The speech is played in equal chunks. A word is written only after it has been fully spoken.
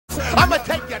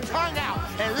your tongue out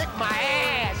and lick my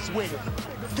ass with it.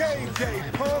 Game day,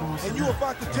 punk, and you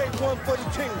about to take one for the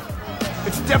team.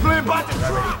 It's definitely about to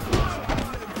drop.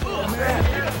 Oh,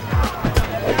 man.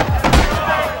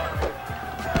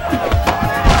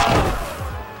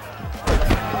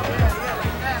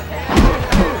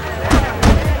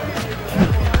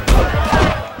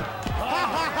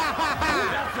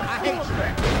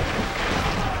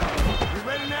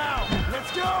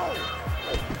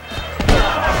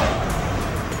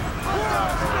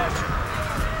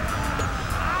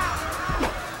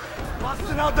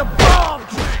 Out the bomb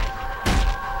train.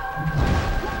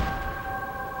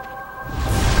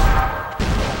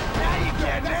 Now you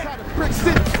get it. Brick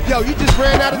City. Yo, you just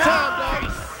ran out of time, dog.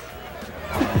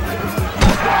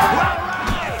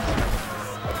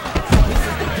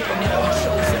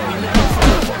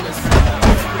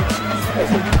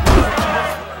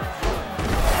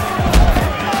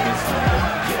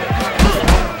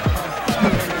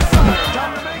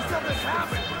 Time to make something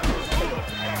happen.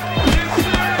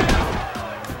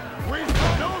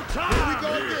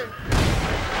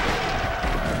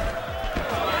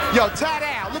 Yo, tie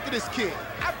down. Look at this kid.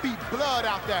 I beat blood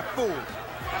out that fool.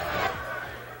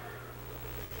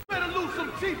 Better lose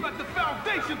some teeth at the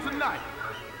foundation tonight.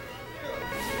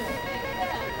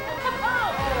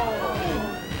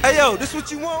 Hey, yo, this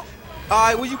what you want? All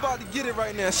right, well, you about to get it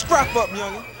right now. Strap up,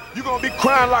 youngin'. You gonna be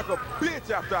crying like a bitch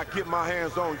after I get my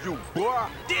hands on you, boy.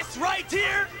 This right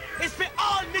here is for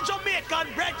all the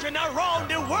Jamaican brethren around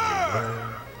the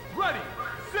world. Ready,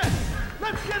 set,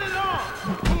 let's get it on.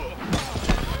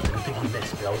 He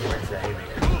missed, but I was ready for the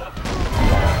haymaker.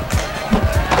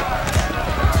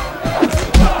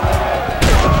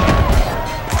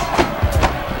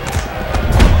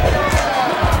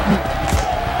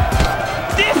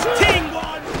 This thing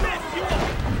won't mess you up.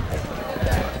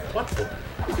 What the?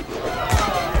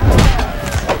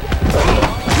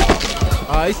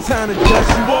 All right, it's time to dust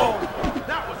you off.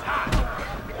 That was hot.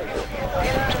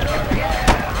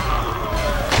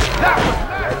 That was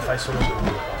hot. Right if I sort of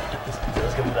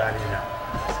let's get out of here now.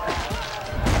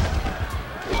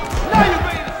 Now you're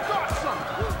ready to start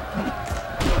something.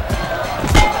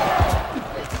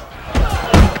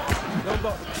 I'm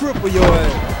about to triple your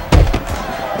ass.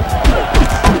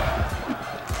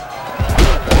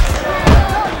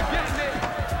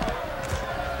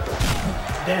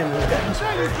 Damn, look at that.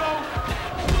 There you go.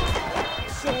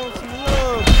 Show him some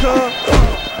love, cuz.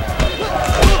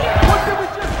 What did we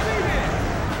just see here?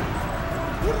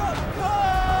 What up, cuz?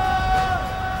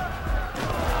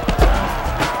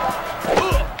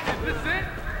 Is this it?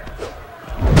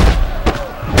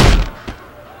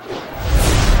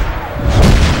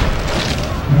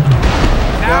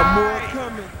 Got more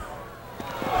coming.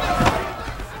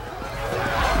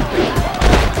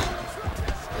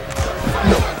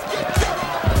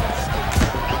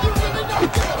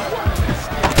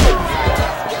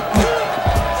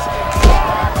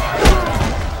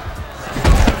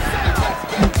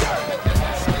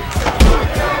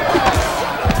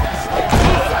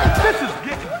 This is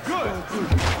getting good.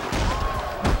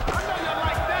 I know you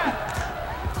like that.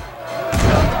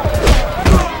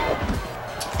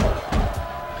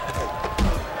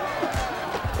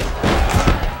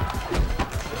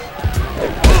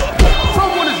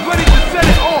 Someone is ready to set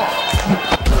it off.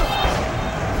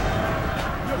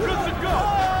 You're good to go.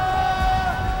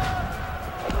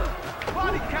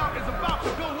 Body count is about to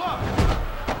go up.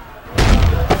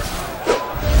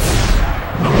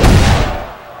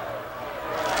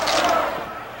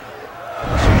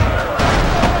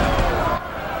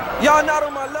 Y'all not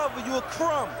on my level, you a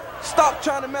crumb. Stop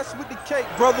trying to mess with the cake,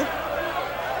 brother.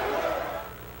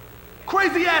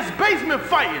 Crazy ass basement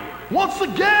fighting once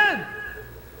again.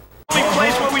 Only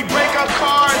place where we break up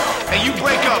cars and you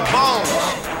break up bones.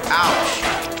 Ouch.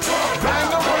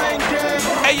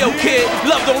 Hey, yo, kid,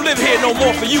 love don't live here no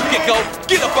more for you, Gecko.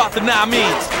 Get up out the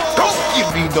means. Don't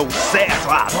give me no sass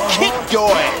or I'll kick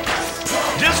your ass.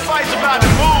 This fight's about to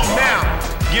move now.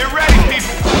 Get ready,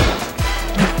 people.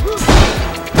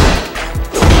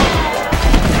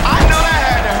 I know that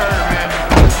had to hurt, man.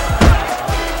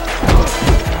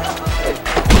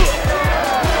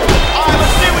 All right,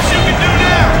 let's see what you can do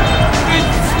now.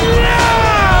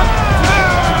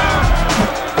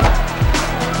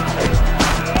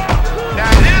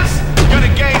 Now this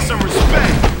gonna gain some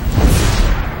respect.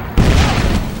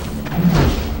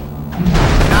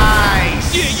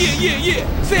 Nice. Yeah.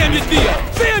 Sam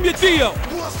your deal.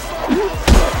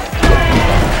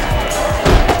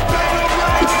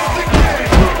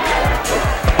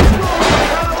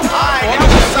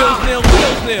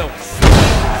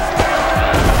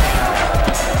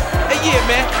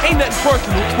 nothing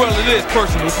personal. Well, it is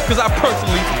personal, because I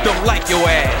personally don't like your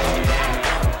ass.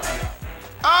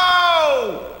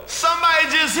 Oh! Somebody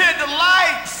just hit the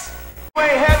lights! You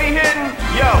ain't heavy hitting?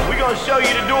 Yo, we gonna show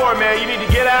you the door, man. You need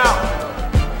to get out.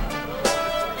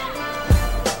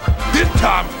 This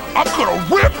time, I'm gonna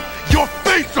rip your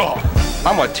face off!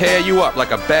 I'm gonna tear you up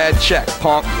like a bad check,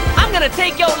 punk. I'm gonna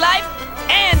take your life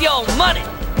and your money.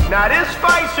 Now this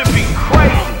fight should be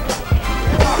crazy.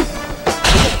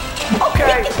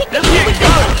 Okay, let's get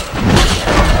going.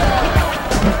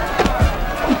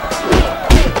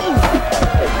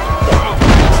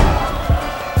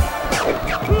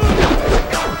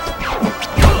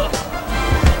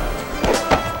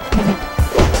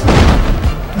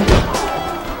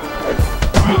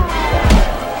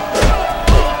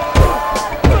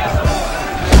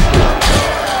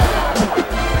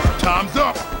 Time's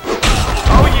up!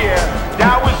 Oh yeah,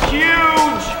 that was huge.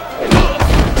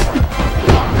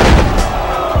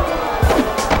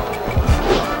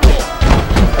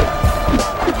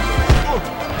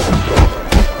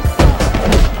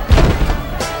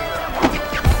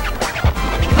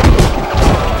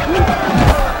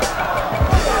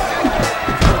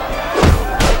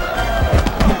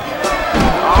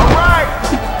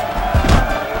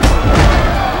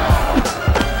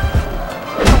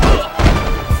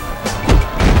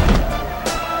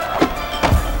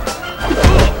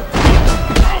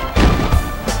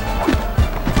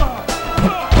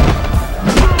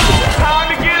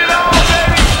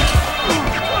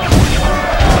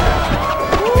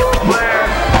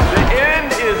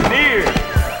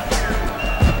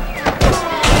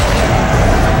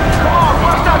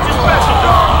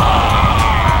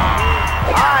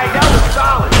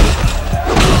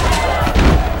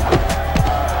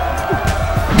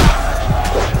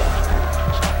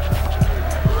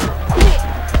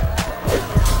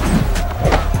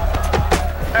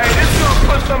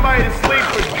 Somebody to sleep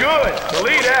for good.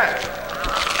 Believe that.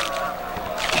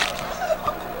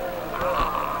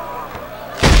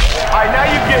 All right, now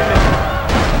you're getting it.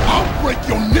 I'll break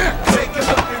your neck! Take a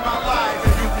look in my life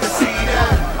and you can see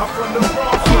that I'm from the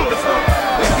Bronx, so it's no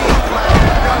the heat black.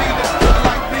 Y'all need to look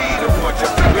like me to put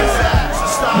your fingers at. So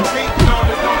stop hating on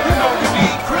it, don't you know you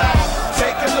need crack?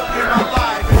 Take a look in my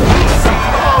life and you can see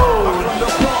that I'm from the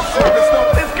Bronx, so it's no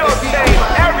This gonna change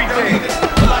everything.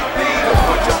 like me to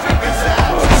put your fingers at.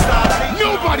 So stop hating.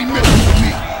 Nobody messes with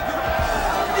me!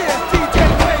 Yeah, DJ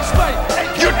Slay.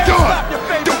 You're done!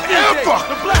 Don't ever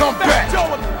come back!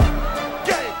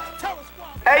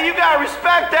 Hey, you gotta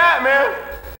respect that, man.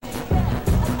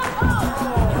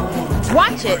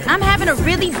 Watch it. I'm having a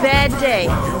really bad day.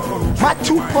 My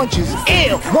 2 punches,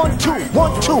 ill. 1, 2,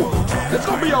 1, 2. It's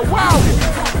gonna be a wild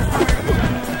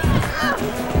one.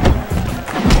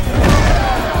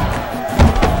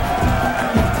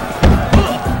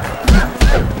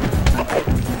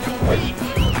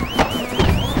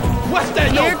 What's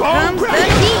that, Here yo, bone? comes the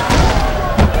heat.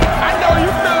 I know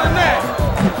you feeling that.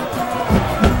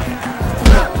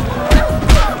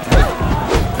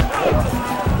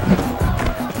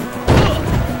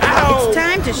 It's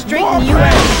time to straighten you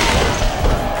out.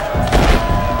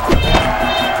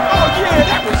 Oh yeah,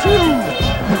 that was huge.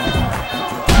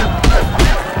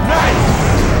 Nice.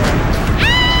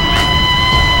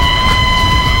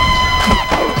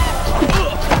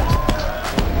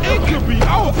 It could be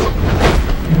over.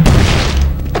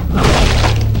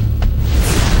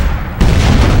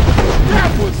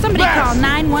 That was Somebody massive. call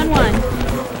 911.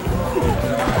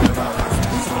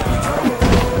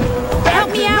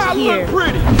 Help me out Not here. look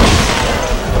pretty.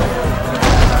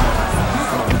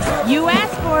 You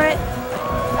asked for it.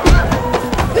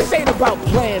 This ain't about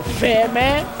playing fair,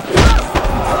 man.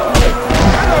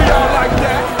 I know y'all like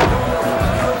that.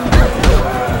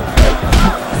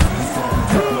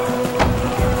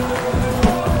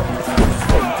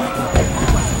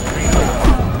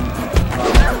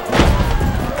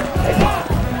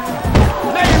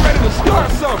 Now you ready to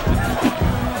start something.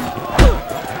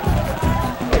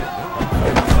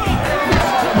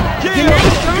 Yeah,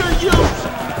 Nice. good use.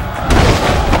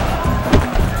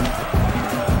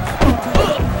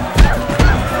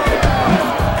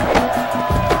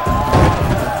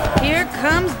 Here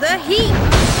comes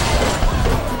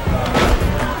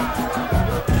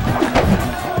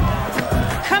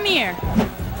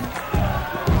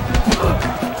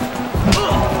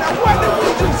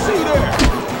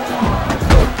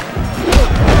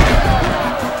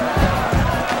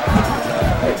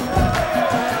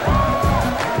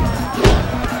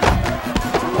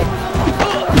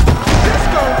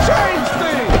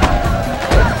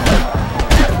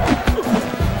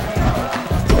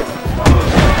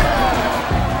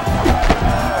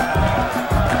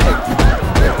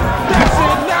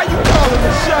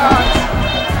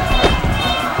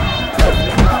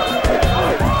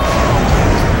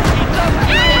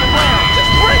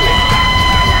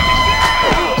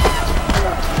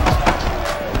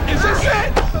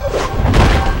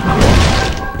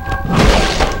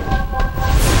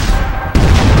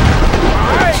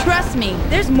Trust me,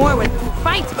 there's more with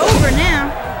fights over now.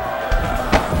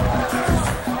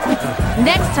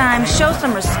 Next time, show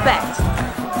some respect.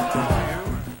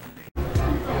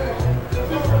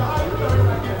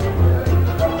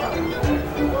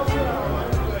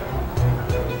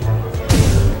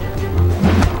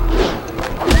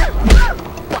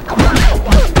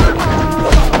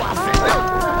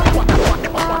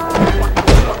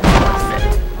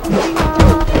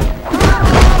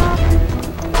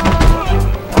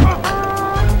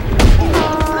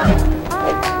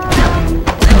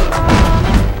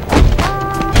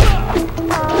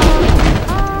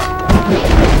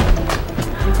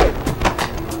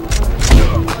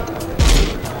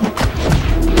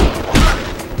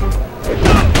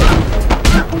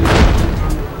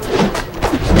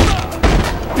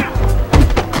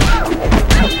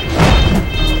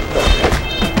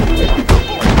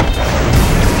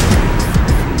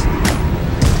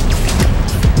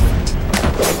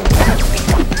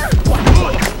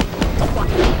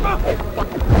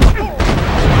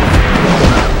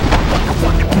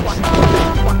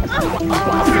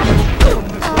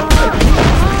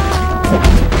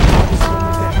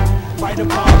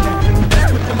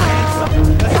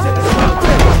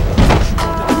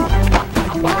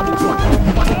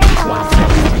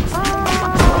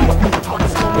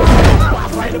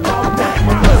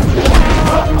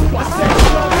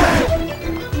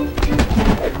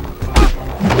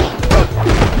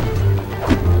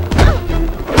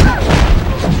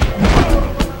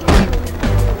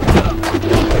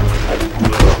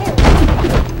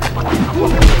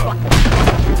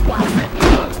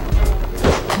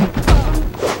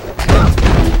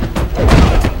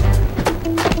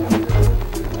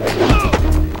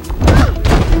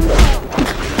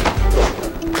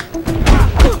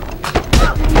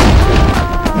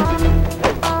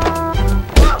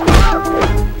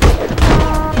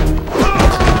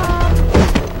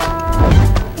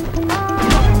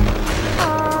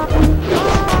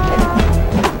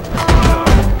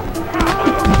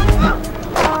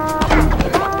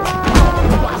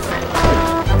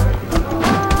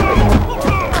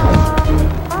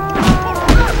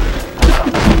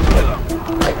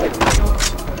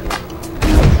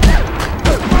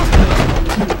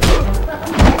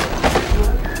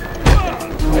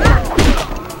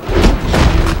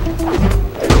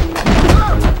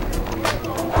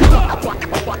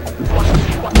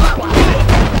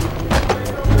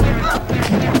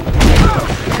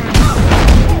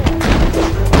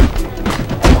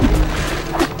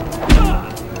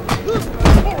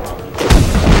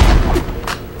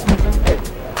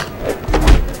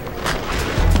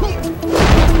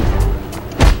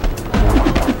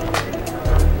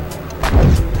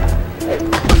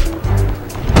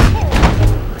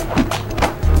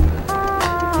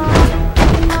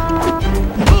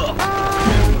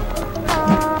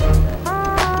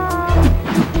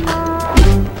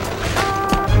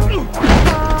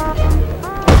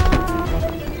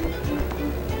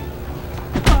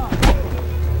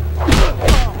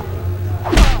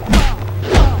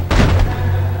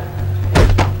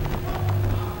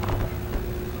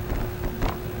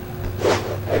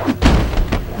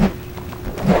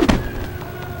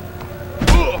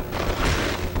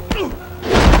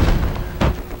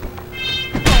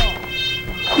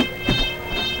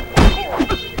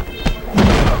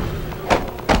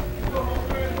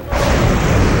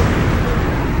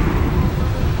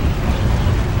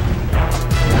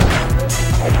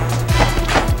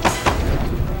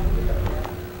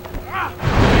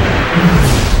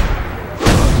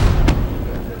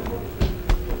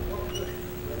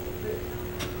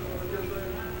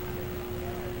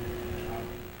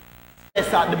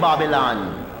 At the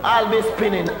Babylon, I'll be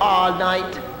spinning all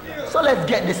night, so let's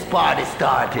get this party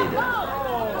started.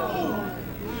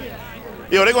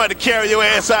 Yo, they're gonna have to carry your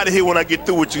ass out of here when I get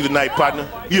through with you tonight, partner.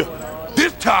 Yeah,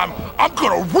 this time I'm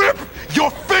gonna rip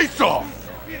your face off.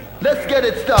 Let's get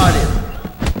it started.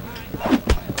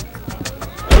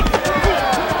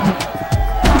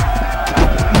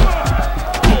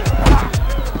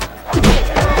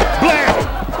 Blam!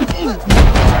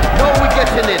 Now we're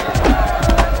getting it.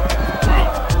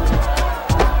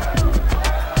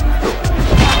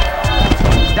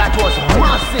 That was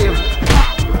massive.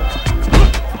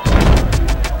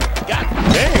 God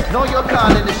damn. Now you're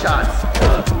calling the shots.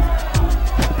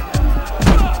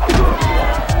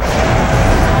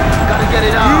 Gotta get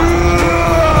it out.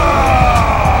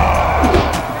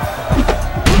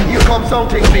 Here comes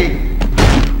something big.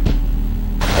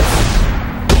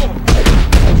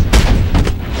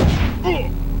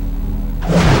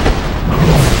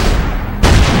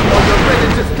 Now you're ready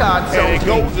to start something. And it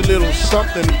goes a little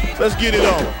something. Let's get it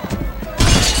on.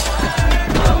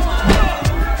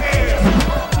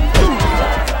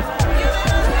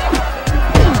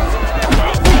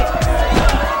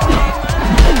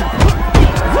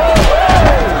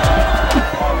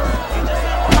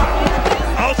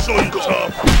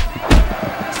 tough.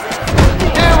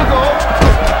 There we go.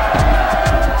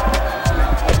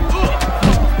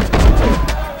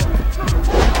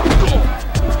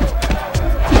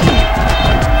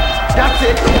 That's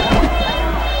it.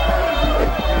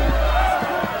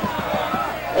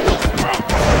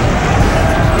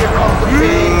 Here comes the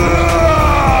pain.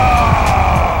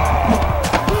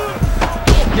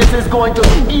 This is going to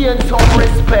gain some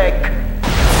respect.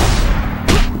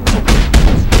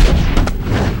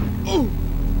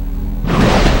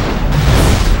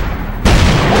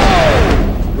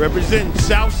 Representing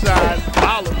Southside,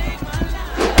 Olive.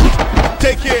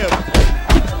 Take care of it.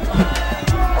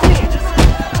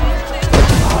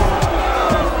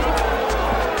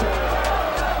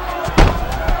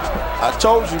 I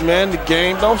told you, man, the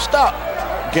game don't stop.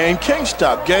 Game can't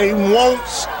stop. Game won't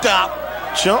stop,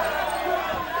 chump.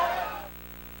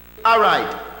 All right,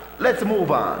 let's move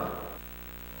on.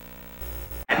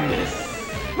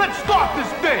 Let's start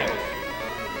this thing.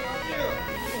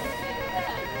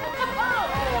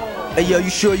 Hey, yo, you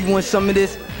sure you want some of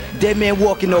this? Dead man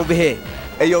walking over here.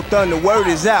 Hey, yo, Thunder, word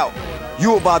is out.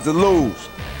 You about to lose.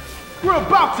 We're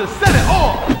about to set it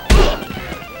off.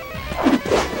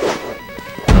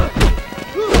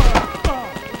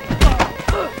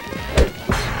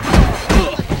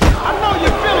 I know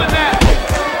you're feeling that.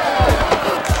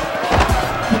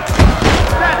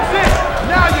 That's it.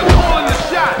 Now you're calling the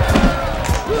shot.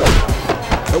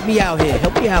 Help me out here.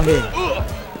 Help me out here.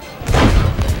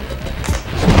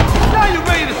 Now you're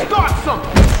ready to start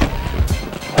something.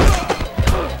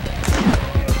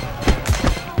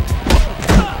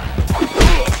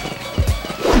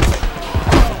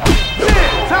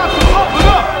 Man, time to pump it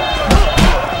up.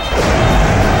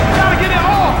 Gotta get it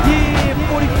off. Yeah,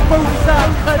 41st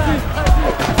side, cousin.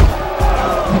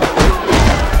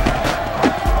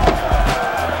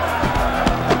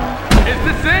 Is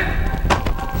this it?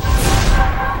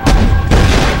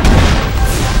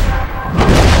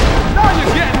 Now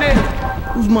you're getting it.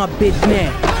 Who's my bitch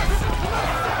now?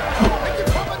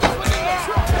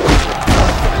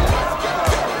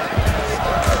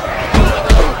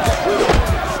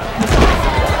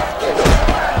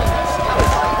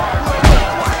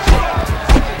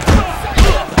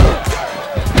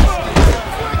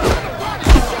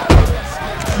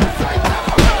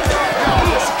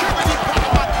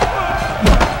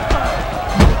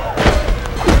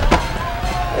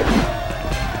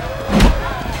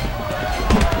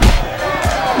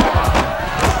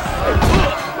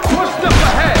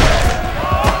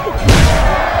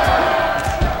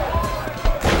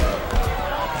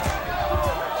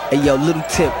 Hey, yo, little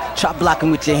tip. Try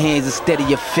blocking with your hands instead of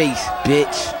your face,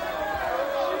 bitch.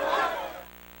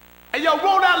 Hey, yo,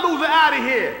 roll that loser out of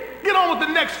here. Get on with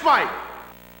the next fight.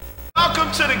 Welcome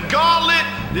to the Gauntlet.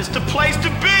 This the place to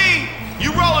be.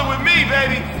 You rolling with me,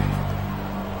 baby.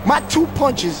 My 2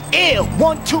 punches, ill.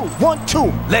 1, 2, 1, 2.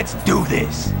 Let's do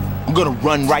this. I'm gonna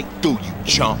run right through you,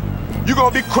 chump. You're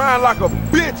gonna be crying like a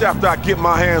bitch after I get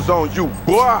my hands on you,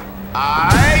 boy.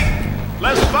 Alright,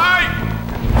 let's fight.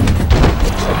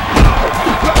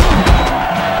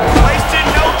 Wasting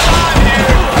no time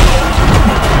here.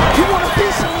 You want a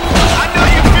piece of me? I know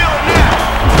you feel it now.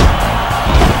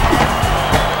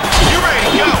 You ready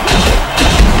to go?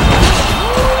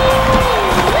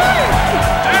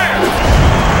 Damn.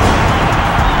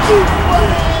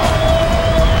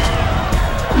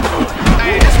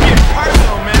 Hey, this getting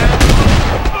personal, man.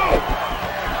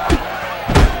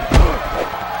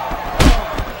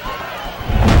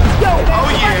 Yo, man, Oh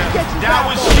yeah, that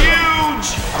was you.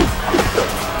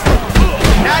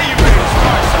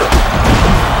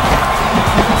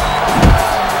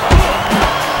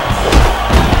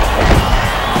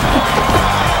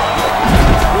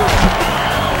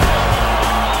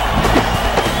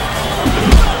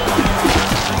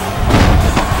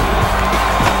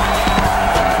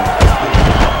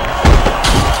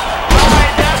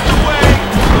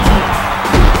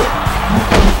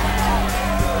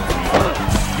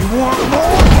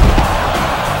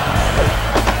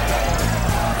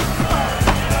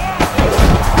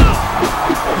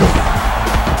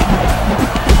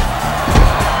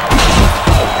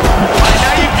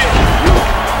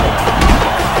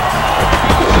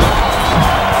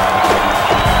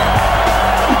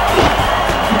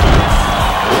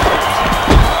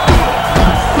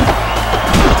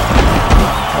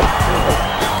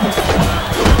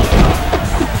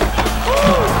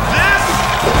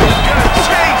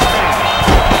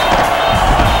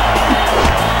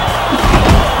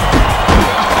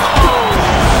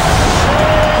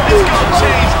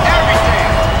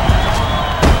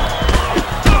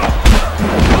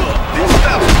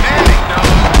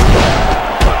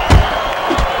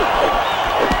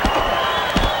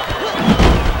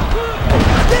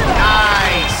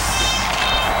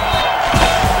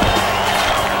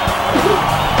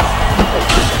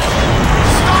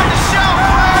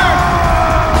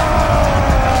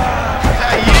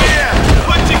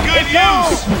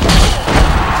 It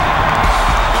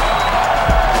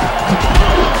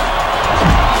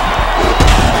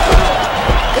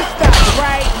stops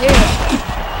right here.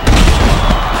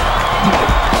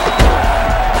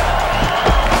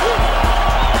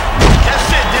 That's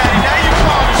it, Daddy. Now you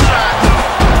call the shots.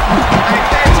 Hey,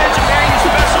 pay attention, man. Your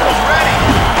special was ready.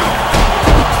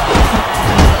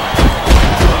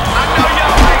 I know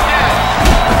y'all like that.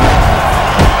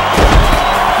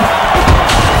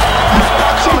 That's what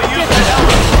I call using the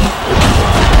element.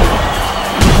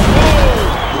 Whoa,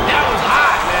 that was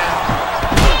hot, man.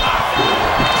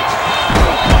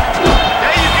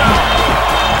 There you go.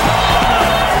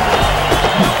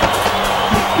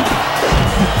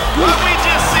 What we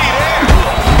just see there?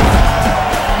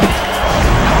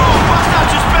 Come on, bust out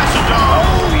your special, dog.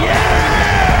 Oh, yeah!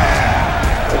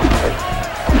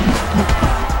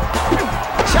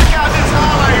 Check out this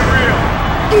highlight reel.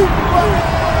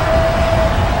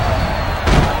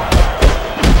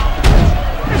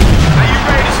 Are you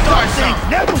ready to start something?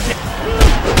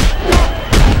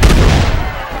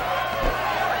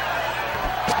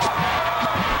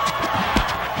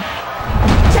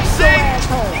 See?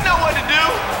 You know what to do.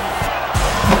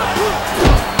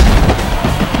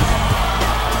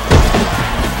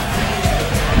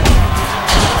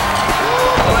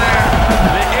 Blair,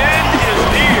 the end is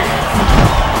near.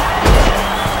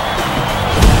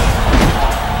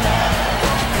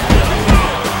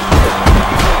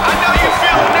 I know you're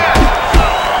feeling that.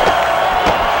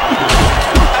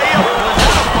 Hey, yo, was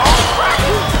that a ball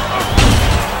cracker?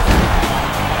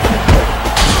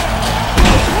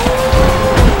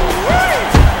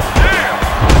 Damn.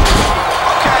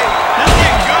 Okay, this is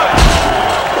getting good.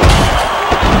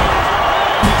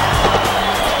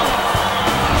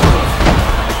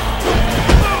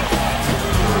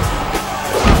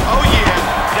 Oh yeah,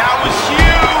 that was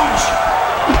huge.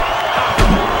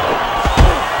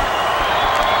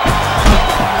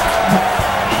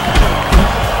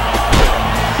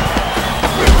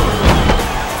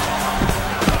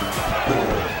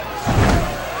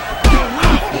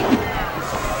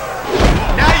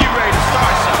 Now you ready to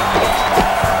start something.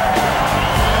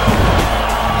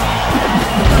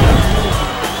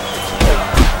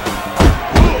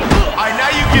 All right, now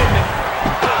you getting it.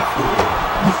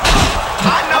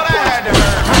 I know that had to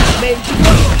hurt. Made you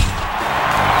know.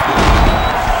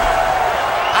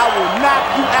 I will knock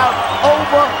you out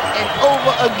over and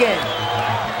over again.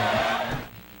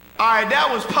 All right, that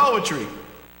was poetry.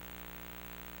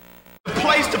 A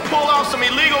place to pull off some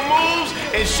illegal moves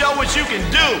and show what you can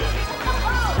do.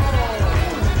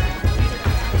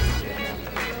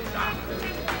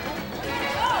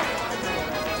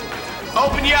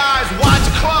 Open your eyes, watch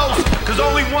close, cause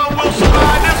only one will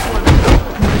survive this one.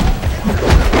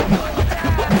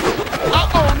 I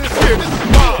own this here, this is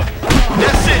mine.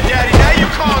 That's it, Daddy, now you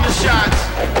calling the shots.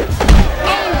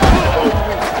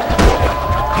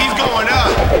 He's going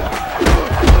up.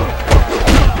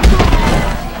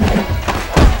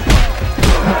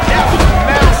 That was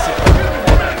massive.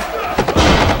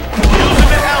 Using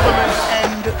the elements.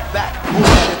 And that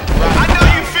bullshit. I know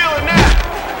you feeling that.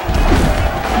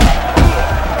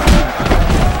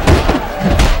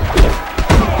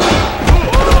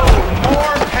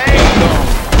 More pain.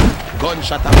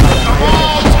 Gunshot. Come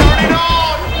on, turn it on.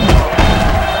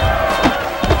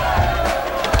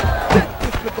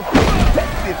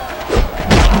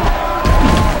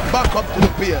 Back up to the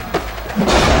pier.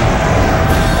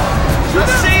 I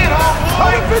see it,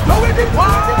 homeboy.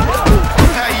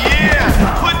 Hey, yeah,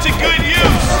 put to good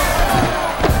use.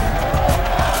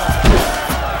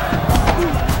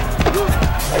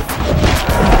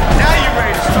 Now you're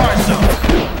ready to start something.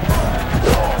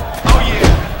 Oh yeah,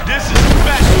 this is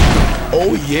special.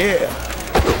 Oh yeah.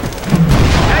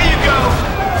 There you go.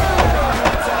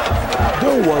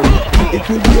 Don't worry. It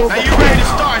will be over. Now you ready to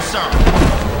start something.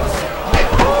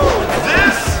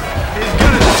 This is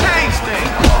gonna change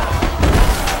things.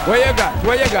 Where you got?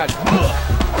 Where you got?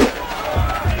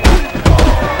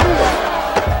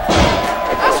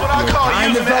 That's what I call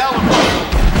using the element.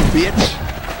 Bitch.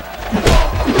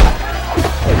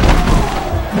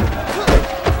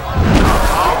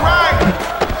 All right.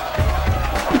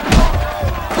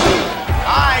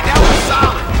 All right, that was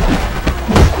solid.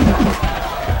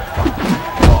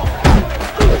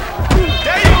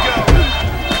 There you go.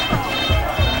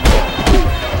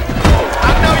 I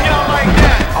know y'all like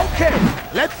that. Okay,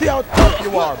 let's see how tough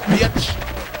you are, bitch.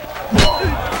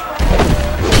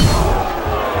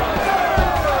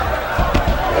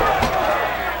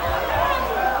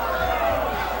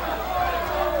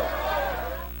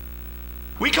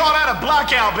 We call that a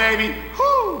blackout, baby.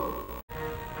 Whew.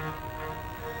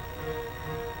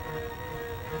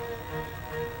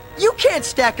 You can't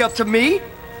stack up to me.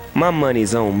 My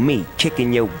money's on me,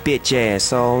 kicking your bitch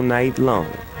ass all night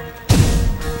long.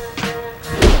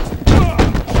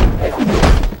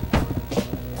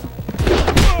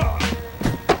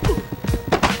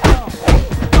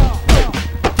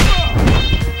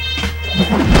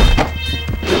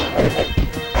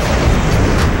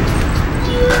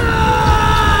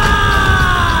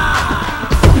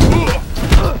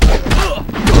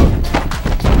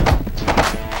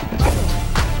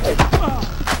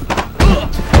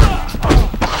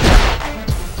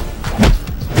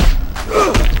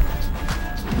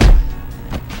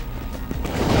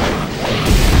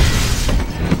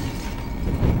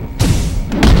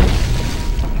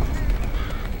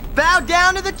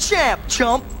 Down to the champ,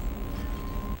 chump.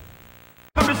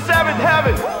 From the seventh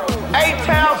heaven, 8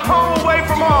 towns home away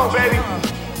from home, baby.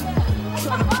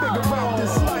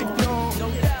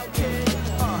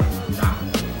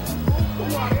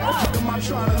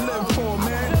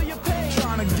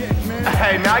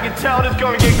 Hey man, I can tell this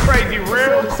gonna get crazy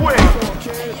real quick.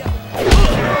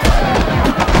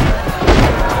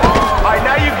 Alright,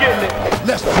 now you getting it.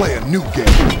 Let's play a new game.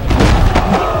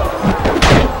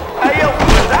 Hey yo,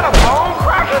 is that a bone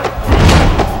cracker?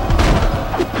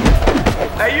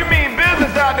 Hey, you mean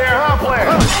business out there, huh,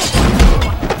 player?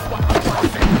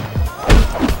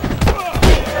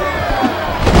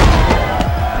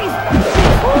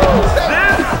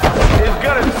 This is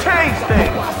gonna change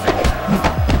things.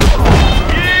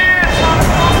 Yeah, time to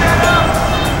blow that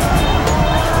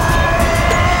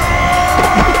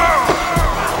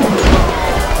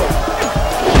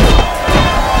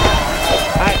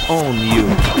I own you.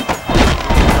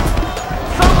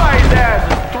 Somebody's ass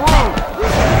is through.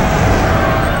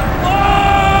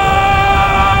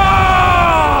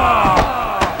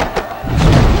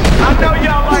 I know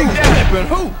y'all like that.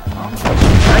 Who?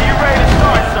 Are you ready to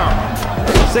start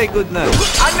something? Say goodnight.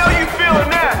 I know you feeling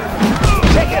that.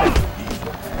 Check it.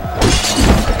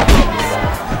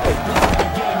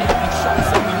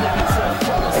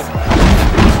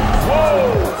 Whoa,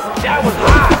 that was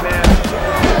hot, man.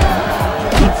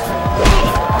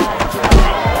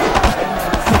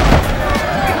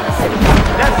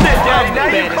 That's it, Daddy. Now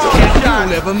you call the shot.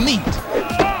 You'll ever meet.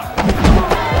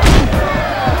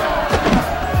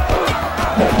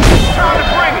 Time to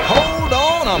bring it. Hold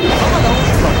on, I'm coming on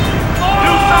strong.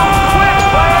 Do something quick,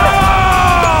 player.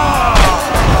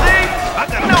 See?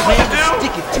 You know what to do.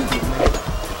 Stick it to you.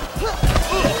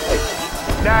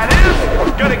 Now this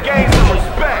gonna gain some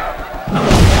respect.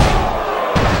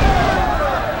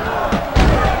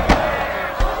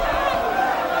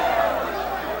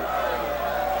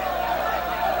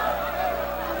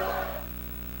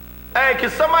 Hey, can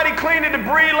somebody clean the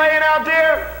debris laying out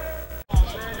there?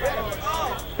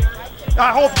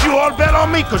 I hope you all bet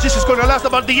on me, because this is going to last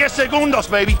about 10 segundos,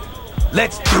 baby.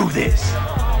 Let's do this.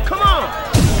 Come on.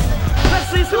 Let's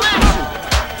see some action.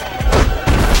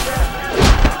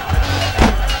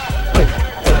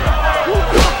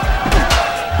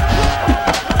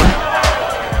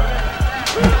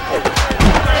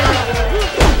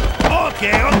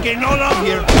 Okay, no love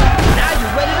here. Now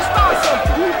you're ready to start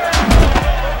something.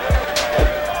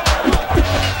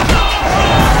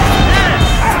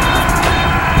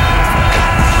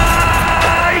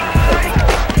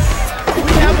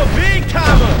 We have a big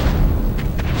timer.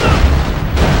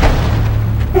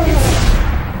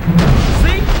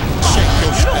 See? Shake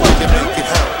your shit and make it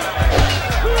hurt.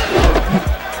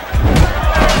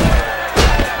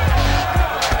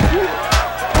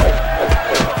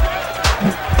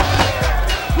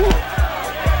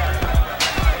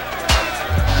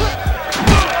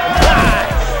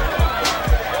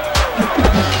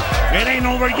 It ain't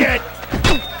over yet.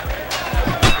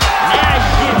 Now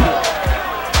you get it.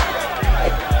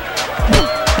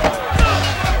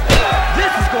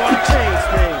 This is going to change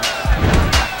things.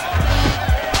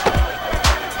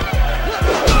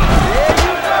 There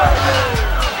you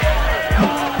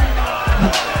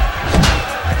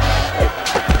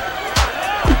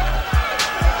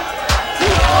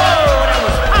Whoa, that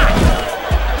was hot.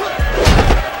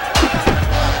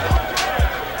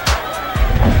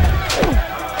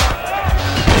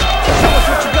 Show us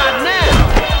what you got now.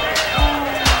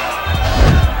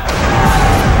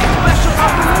 Special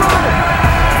up and running.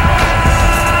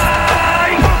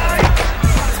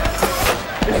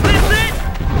 Is this it?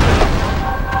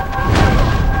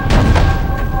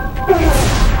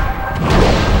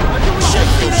 What do we Shake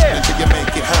see your there? shit until you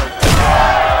make it hurt.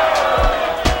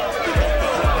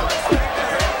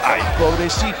 Ay,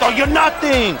 pobrecito, you're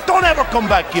nothing. Don't ever come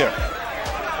back here.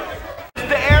 It's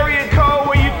the area code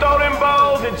where you throw them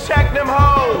bows and check them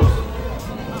hoes.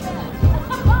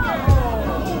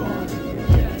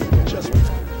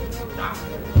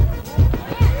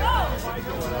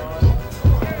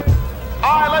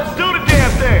 let's do the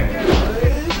damn thing.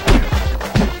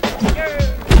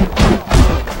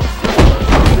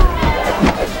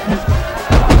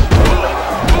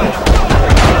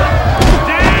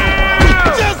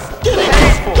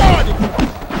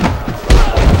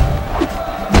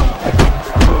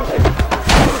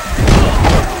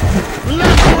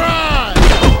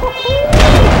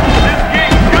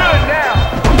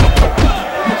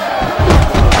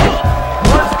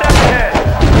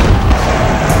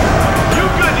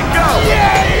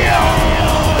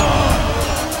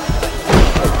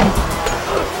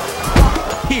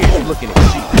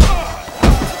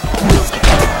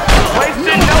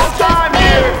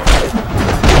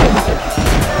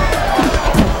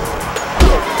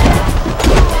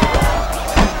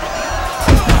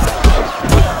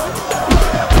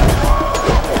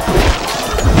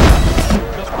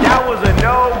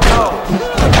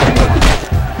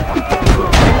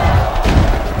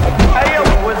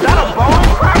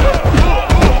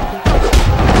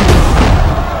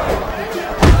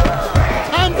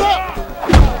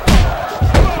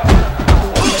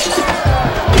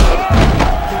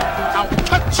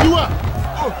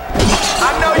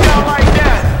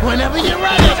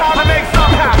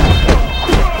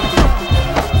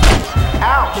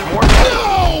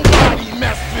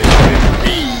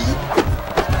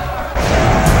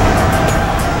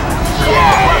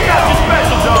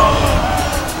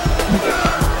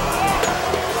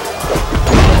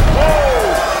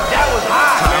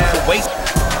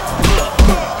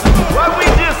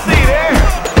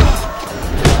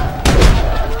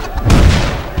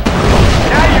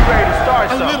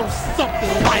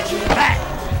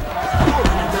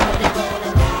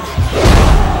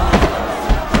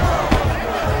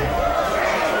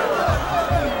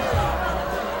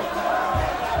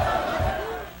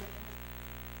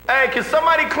 Hey, can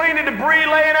somebody clean the debris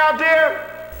laying out there?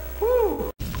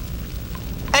 Whew.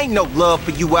 Ain't no love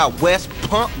for you out west,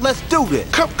 punk. Let's do this.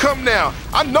 Come now.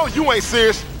 I know you ain't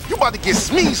serious. You about to get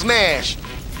smashed.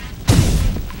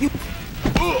 You.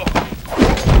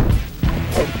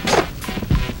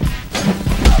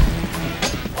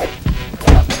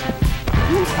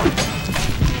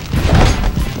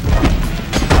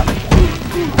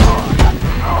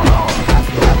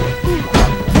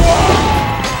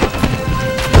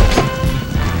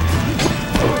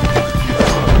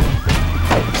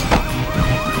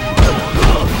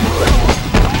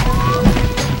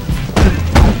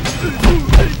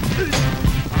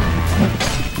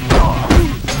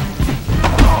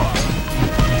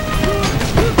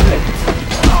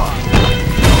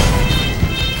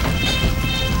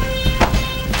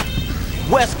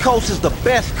 West Coast is the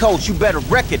best coast, you better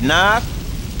recognize.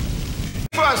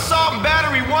 For Assault and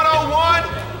Battery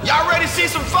 101, y'all ready to see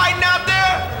some fighting out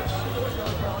there?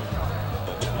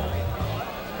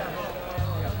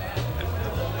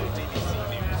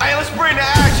 Hey, let's bring the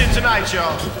action tonight,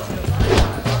 y'all.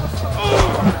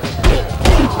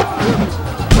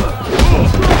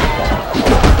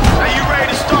 Now you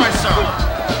ready to start something?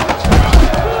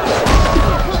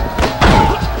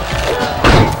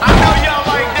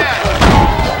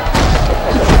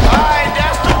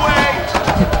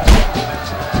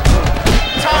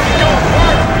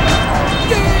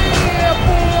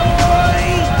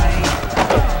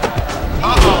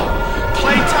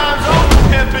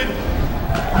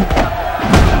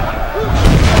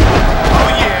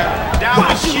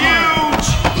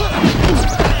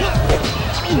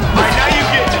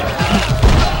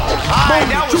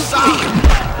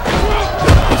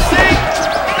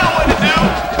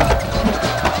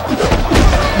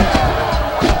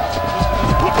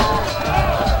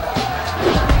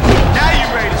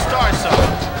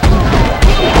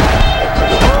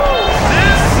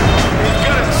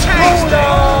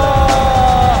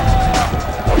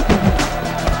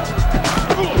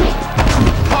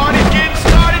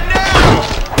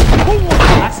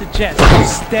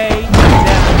 Stay down.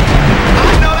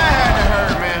 I know that had to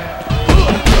hurt, man.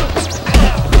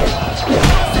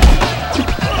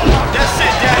 That's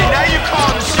it, Daddy. Now you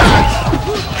call the shots.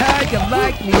 How you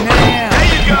like me now? There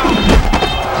you go.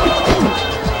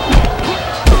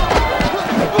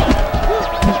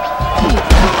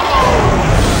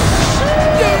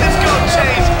 It's gonna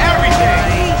change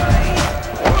everything.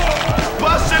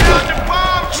 Busting out the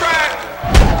bomb track.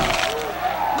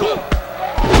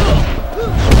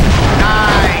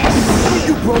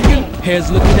 Broken. Heads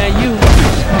looking at you.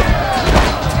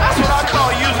 That's what I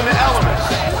call using the elements.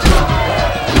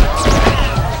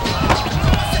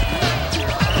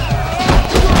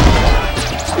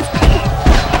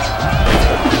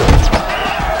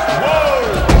 Whoa,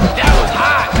 that was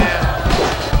hot, man.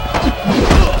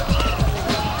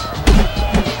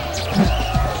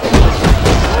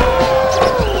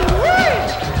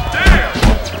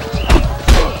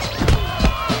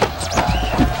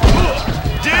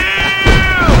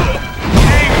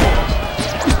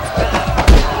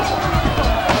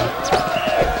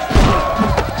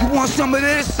 some of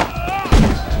this? All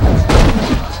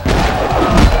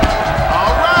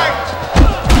right.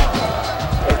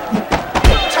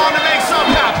 Time to make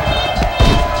something happen.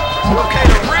 Okay,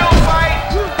 the real fight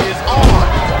is on.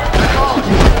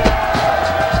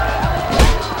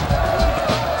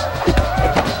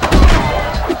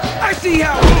 I see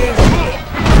how it is.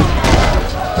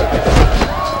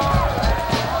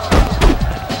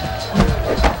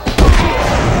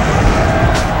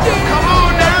 Come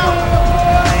on now.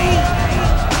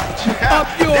 Up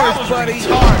yours, buddy.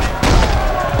 Retarded.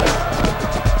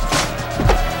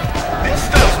 This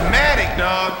stuff's manic,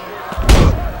 dog.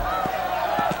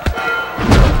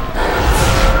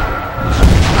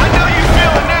 I know you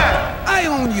feeling that. I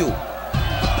own you.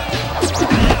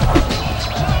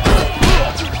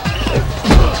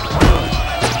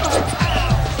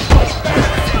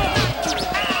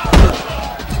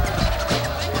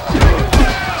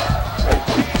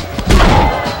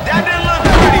 That didn't look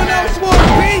pretty, Anyone man. else want a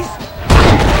piece?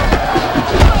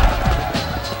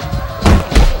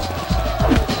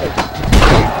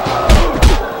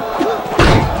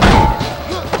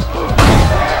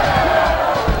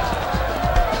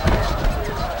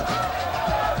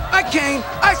 I came,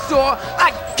 I saw,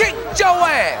 I kicked your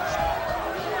ass.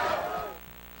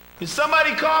 Can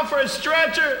somebody call for a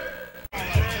stretcher?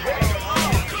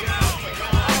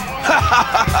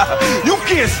 You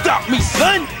can't stop me,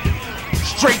 son.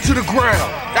 Straight to the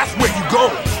ground. That's where you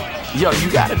go. Yo, you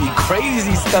gotta be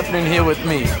crazy stepping in here with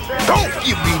me. Don't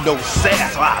give me no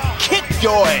sass or I'll kick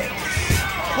your ass.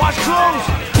 Watch close.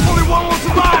 Only one will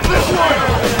survive this one.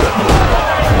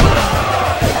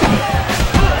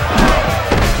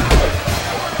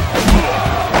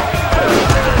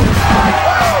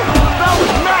 That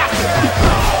was massive.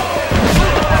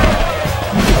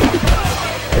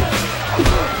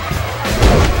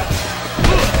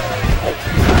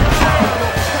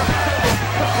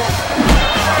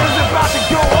 It's about to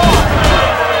go on.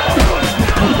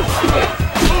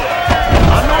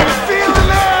 I know you're feeling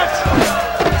that.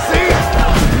 See?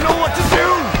 You know what to do.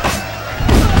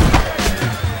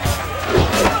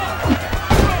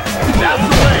 That's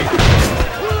the way.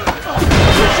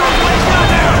 Put your weight down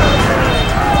there.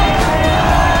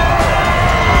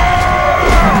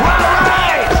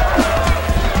 Right.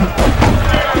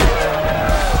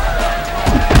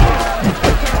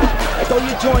 Throw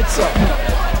your joints up.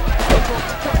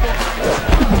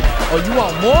 Oh, you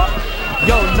want more?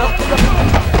 Yo, no.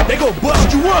 They gon'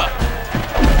 bust you up.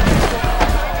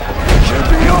 Should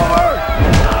be over.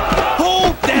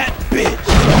 Hold that bitch.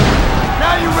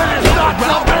 Now you ready to start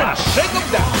something? Shake them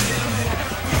down.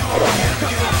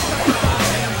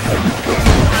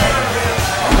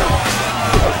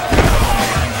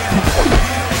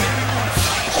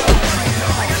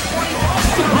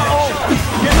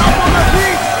 Get up on the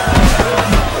feet.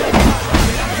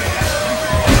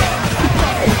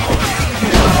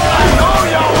 I know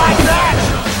y'all like that.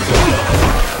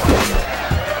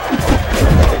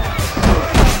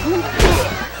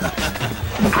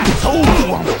 I told you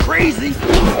I'm crazy.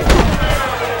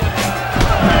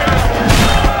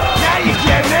 Now you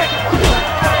getting it.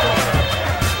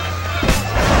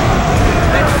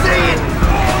 Let's see it.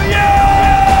 Oh yeah!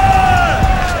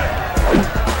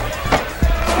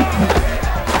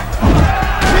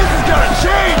 This is gonna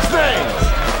change things.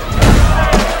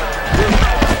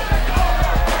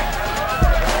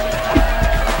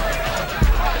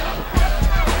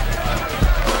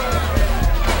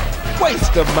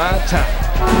 Waste of my time.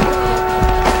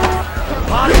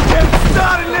 Party gets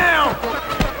started now.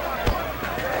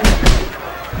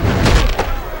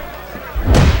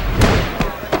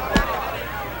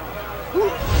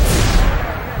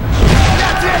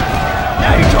 That's it.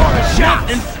 Now you're talking shots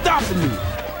and stopping me.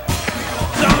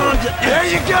 There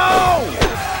you go.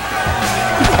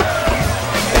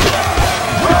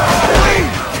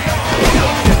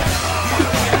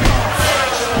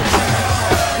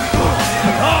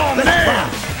 Oh man.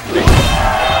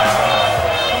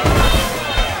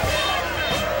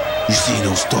 You see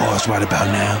those stars right about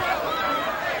now?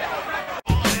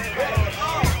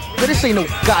 But this ain't no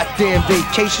goddamn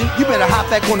vacation. You better hop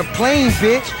back on the plane,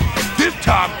 bitch. This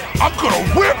time, I'm gonna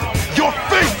whip your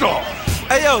face off.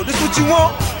 Hey, yo, this what you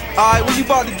want? All right, well, you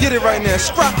about to get it right now.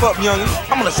 Strap up, youngin'.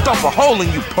 I'm gonna stomp a hole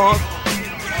in you, punk.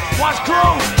 Watch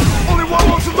close. Only one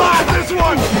will survive this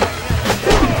one.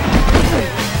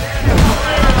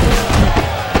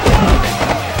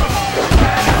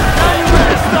 Now you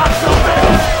ready to start something?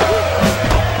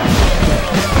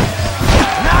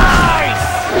 Nice!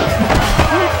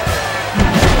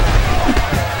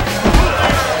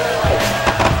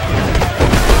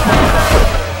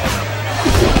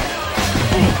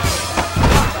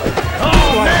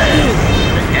 Oh man!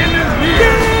 The end is near.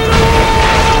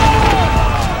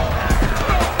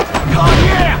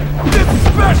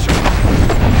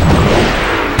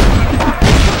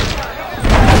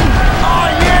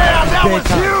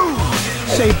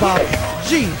 say, Bob?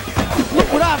 Gee, look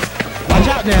what I've... Watch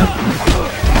out now.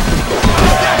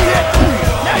 That's it!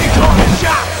 Now you're talking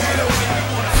shots!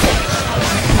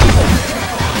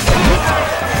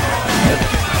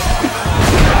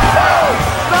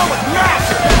 That was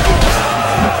massive!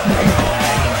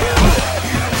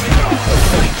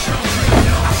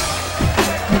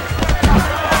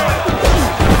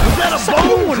 Was that a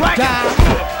bone cracker?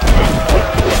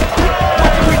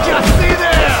 What did we just see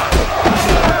there?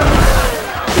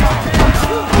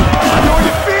 I know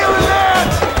you're feeling that!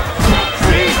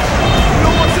 See? You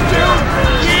know what to do?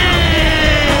 Yeah!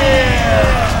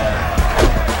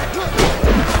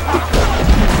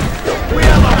 We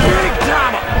have a big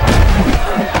timer!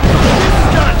 This is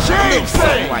gonna change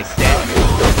things! Like that.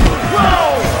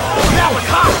 Whoa! That was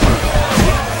hot!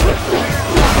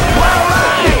 Well,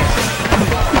 right!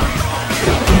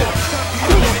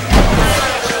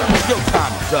 Your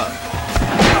time is up.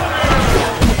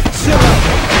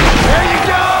 There you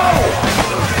go!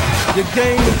 Your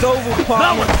game is over, That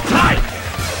partner. was tight!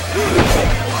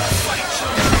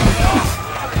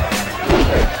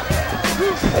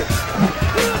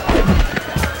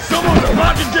 Someone's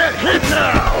about to get hit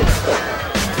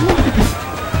now!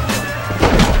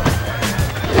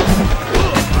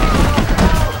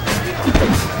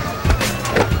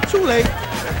 Too late.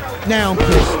 Now I'm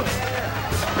pissed.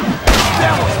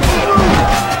 That was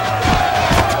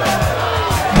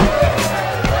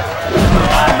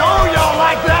I know y'all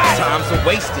like that! Time's a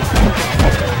wasted.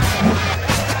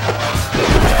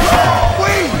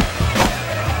 Wait!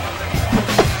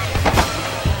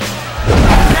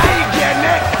 Now you getting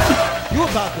it! You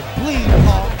about to bleed,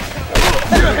 Paul.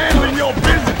 You're handling your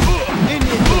business! In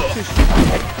your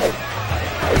tissue.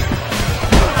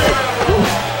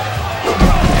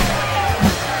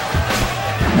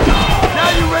 Now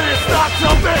you ready to start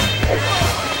something?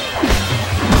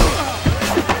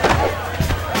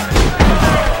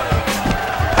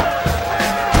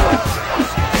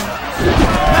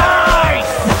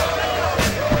 Nice!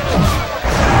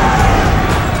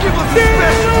 Give us a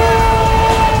special!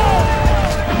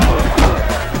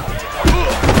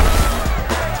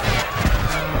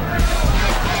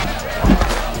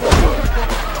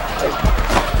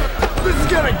 This is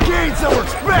gonna gain some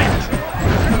respect!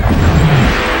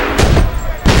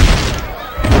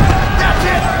 That's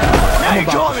it! Now I'm you're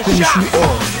about calling to finish shots! you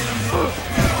off.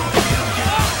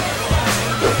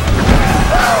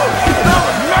 That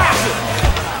was massive!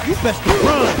 You best to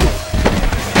run.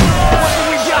 What did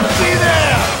we just see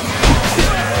there?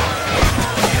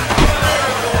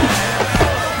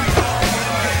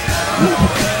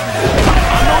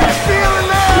 I know you're feeling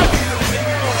that!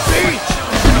 See?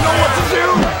 You know what to do?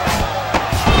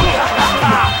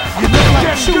 You look like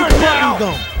Get two good now!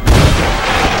 button gum.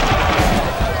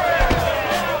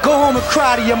 Go home and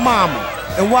cry to your mama.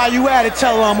 And while you at it,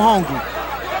 tell her I'm hungry.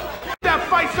 That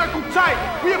fight circle tight.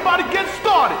 We about to get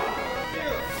started.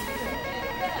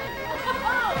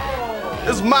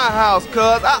 This is my house,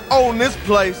 cuz. I own this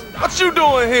place. What you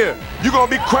doing here? You gonna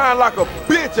be crying like a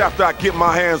bitch after I get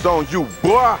my hands on you,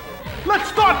 boy. Let's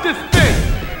start this thing.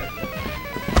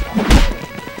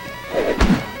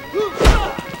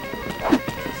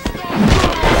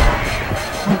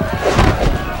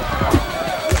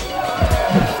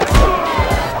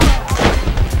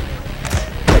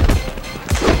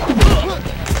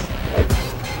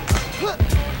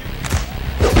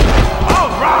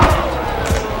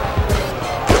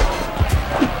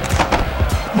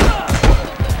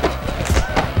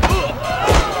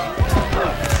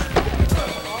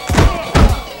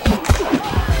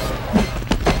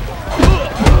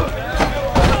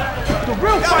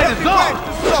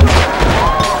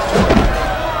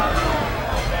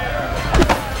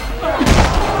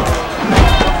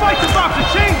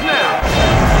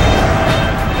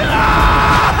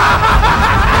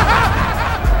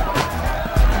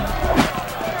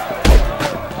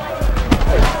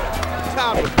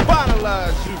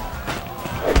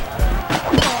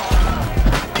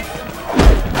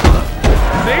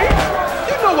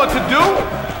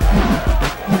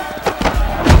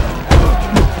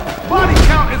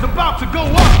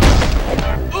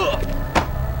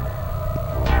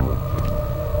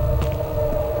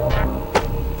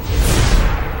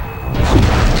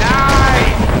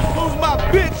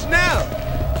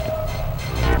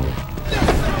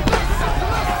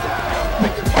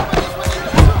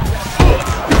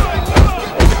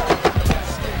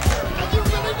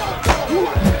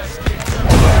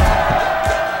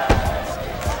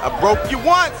 broke you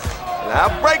once, and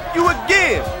I'll break you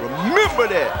again. Remember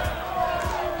that.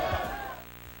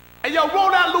 Hey, yo, roll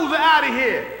that loser out of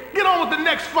here. Get on with the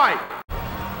next fight.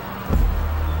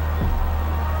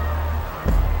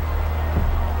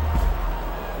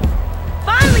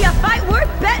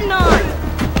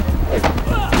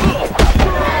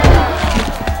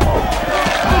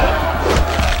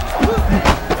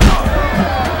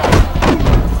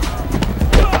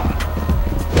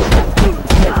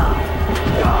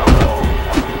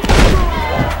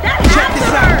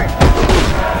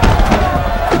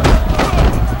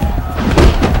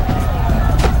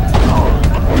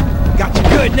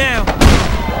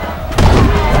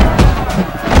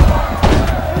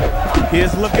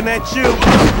 Here's looking at you. I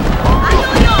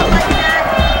know y'all like that.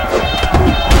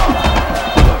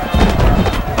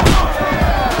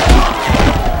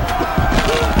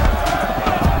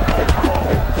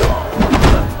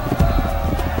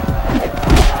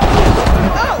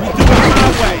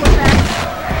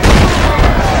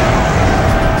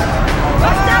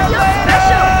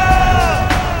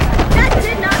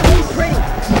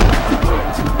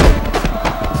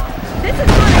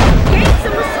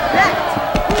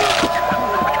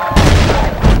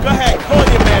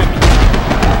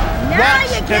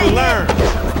 And learn.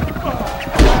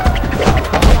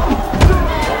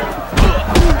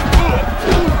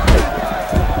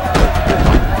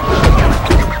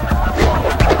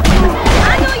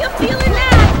 I know you're feeling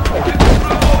that.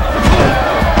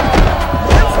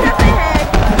 One step ahead.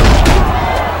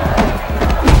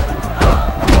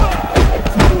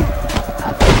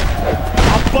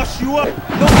 I'll bust you up.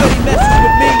 Nobody messes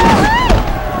with me.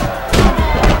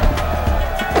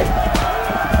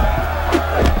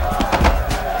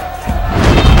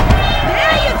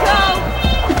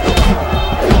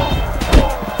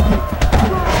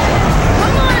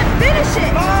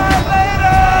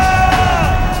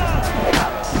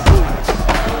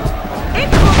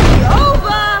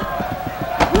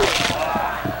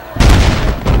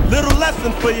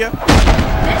 For you. This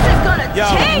is gonna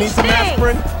change need some things.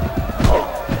 aspirin?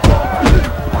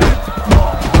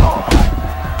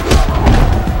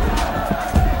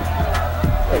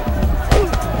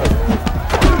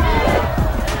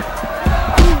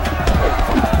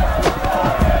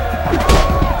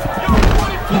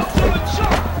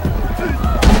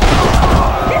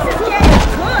 This is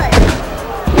getting good.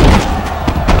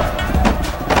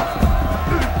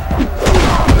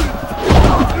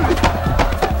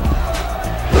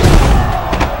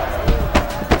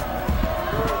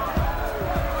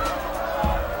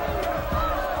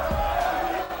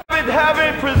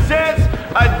 Heaven presents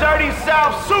a Dirty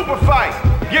South super fight.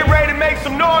 Get ready to make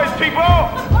some noise, people.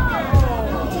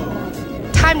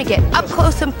 Time to get up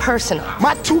close and personal.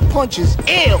 My 2 punches,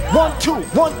 ill. 1, 2,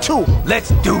 1, 2. Let's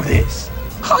do this.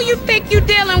 Who you think you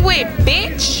dealing with,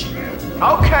 bitch?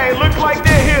 Okay, looks like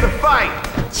they're here to fight.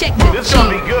 Check the This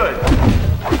gonna be good.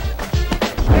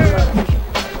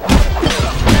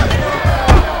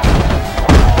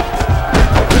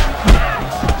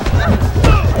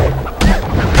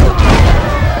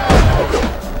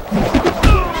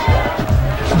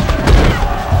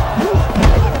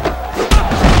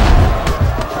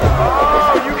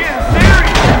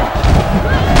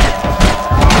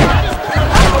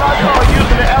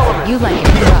 You like it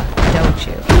rough, don't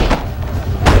you?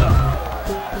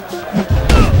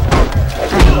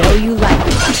 I know you like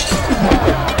it.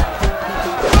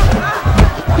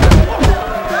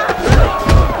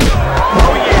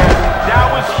 Oh yeah, that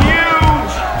was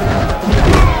huge.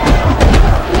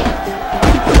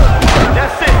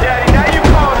 That's it, Daddy. Now you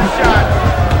call the shot.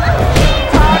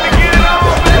 Time to get it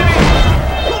on, baby.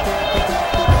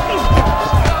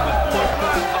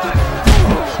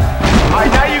 All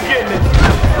right, now you getting it.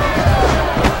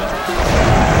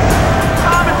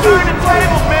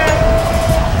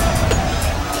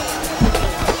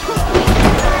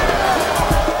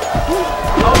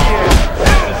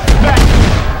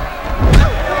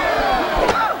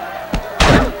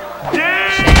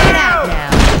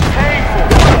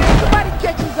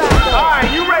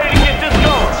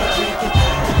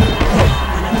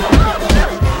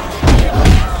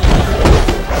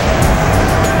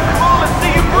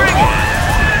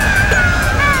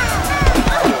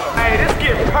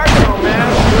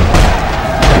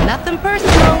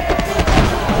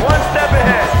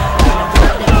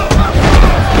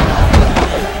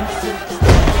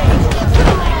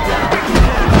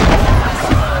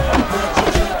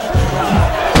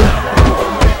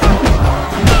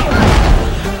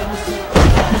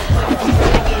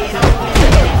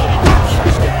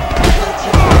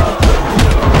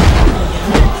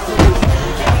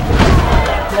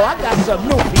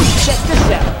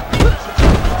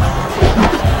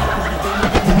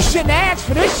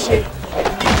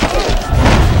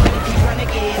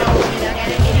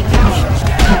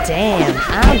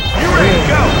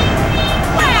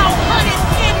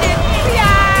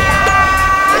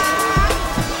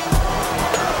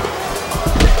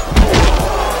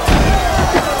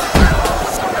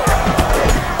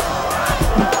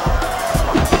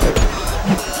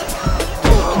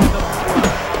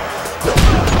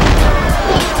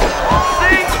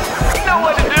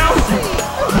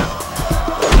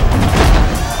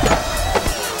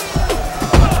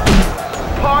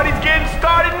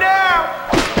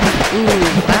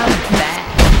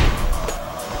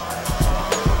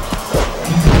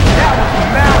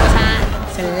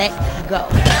 let go.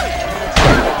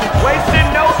 Wasting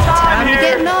no time To here.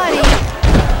 get naughty.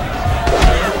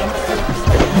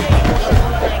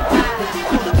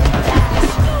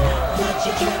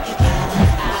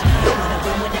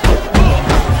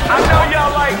 I know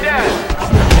y'all like that.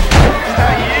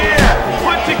 Yeah,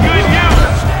 put to good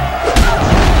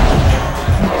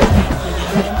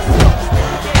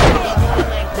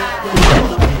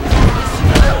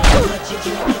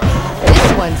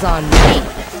This one's on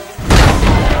me.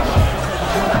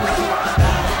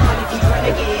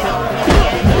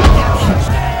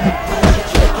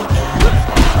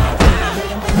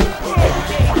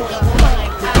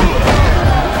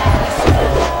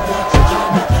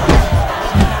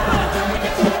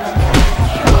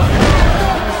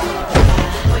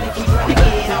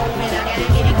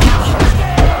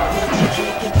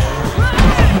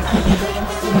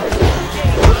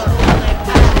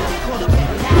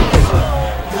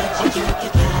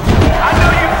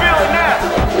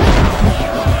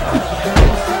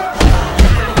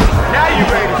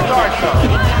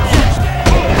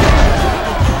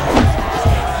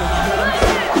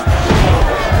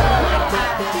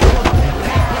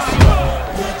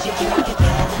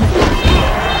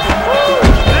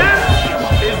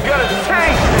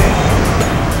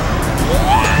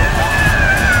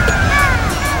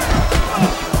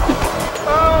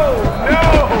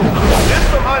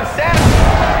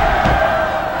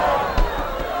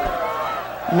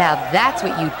 Now that's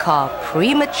what you'd call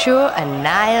premature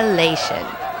annihilation.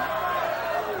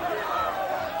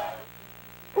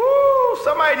 Woo,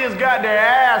 somebody just got their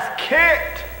ass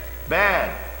kicked.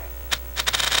 Bad.